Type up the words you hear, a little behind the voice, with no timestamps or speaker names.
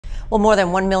Well, more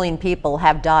than 1 million people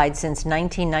have died since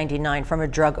 1999 from a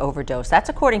drug overdose. That's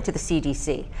according to the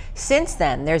CDC. Since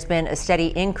then, there's been a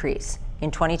steady increase.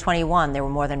 In 2021, there were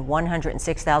more than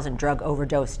 106,000 drug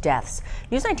overdose deaths.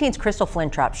 News 19's Crystal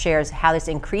Flintrop shares how this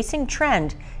increasing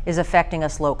trend is affecting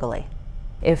us locally.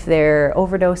 If they're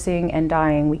overdosing and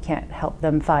dying, we can't help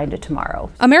them find a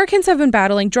tomorrow. Americans have been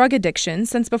battling drug addiction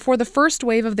since before the first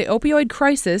wave of the opioid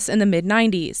crisis in the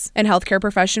mid-90s. And healthcare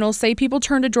professionals say people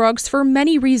turn to drugs for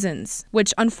many reasons,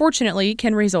 which unfortunately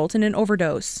can result in an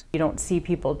overdose. You don't see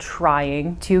people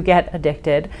trying to get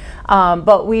addicted,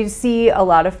 but we see a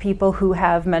lot of people who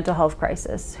have mental health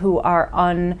crisis, who are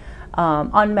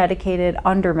unmedicated,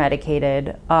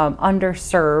 undermedicated,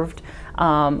 underserved,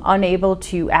 unable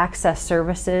to access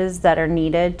services that are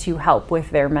needed to help with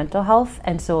their mental health.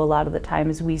 And so a lot of the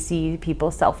times we see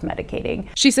people self-medicating.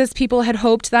 She says people had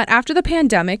hoped that after the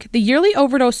pandemic, the yearly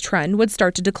overdose trend would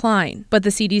start to decline. But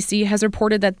the CDC has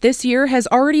reported that this year has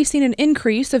already seen an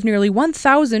increase of nearly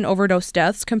 1,000 overdose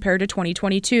deaths compared to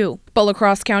 2022. But La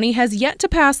Crosse County has yet to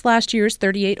pass last year's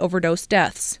 38 overdose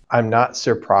deaths. I'm not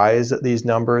surprised that these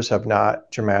numbers have not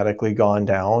dramatically gone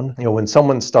down. When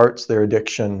someone starts their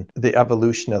addiction, the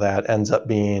evolution of that ends up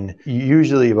being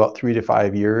usually about 3 to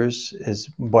 5 years is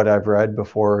what I've read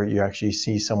before you actually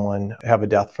see someone have a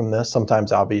death from this.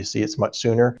 Sometimes, obviously, it's much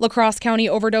sooner. La Crosse County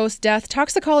overdose death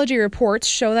toxicology reports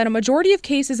show that a majority of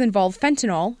cases involve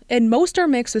fentanyl, and most are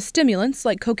mixed with stimulants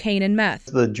like cocaine and meth.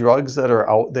 The drugs that are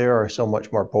out there are so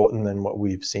much more potent than what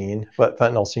we've seen, but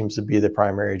fentanyl seems to be the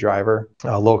primary driver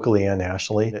locally and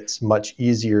nationally. It's much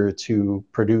easier to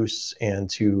produce and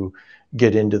to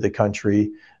get into the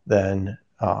country than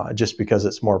just because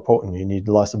it's more potent. You need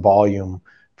less volume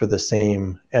for the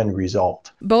same end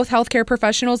result. Both healthcare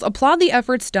professionals applaud the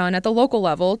efforts done at the local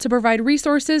level to provide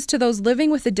resources to those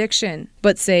living with addiction,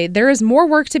 but say there is more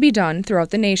work to be done throughout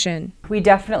the nation. We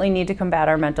definitely need to combat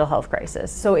our mental health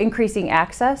crisis. So increasing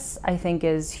access, I think,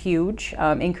 is huge.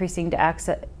 Increasing to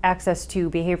access to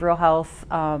behavioral health,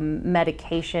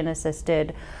 medication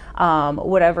assisted,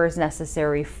 whatever is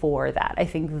necessary for that. I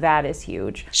think that is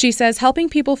huge. She says helping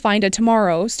people find a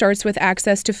tomorrow starts with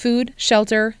access to food,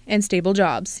 shelter, and stable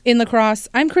jobs. In La Crosse,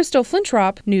 I'm Crystal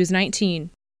Flintrop, News 19.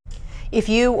 If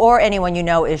you or anyone you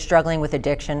know is struggling with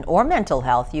addiction or mental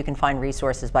health, you can find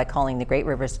resources by calling the Great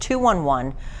Rivers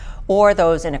 211, or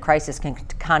those in a crisis can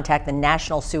contact the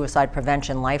National Suicide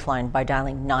Prevention Lifeline by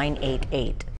dialing 988.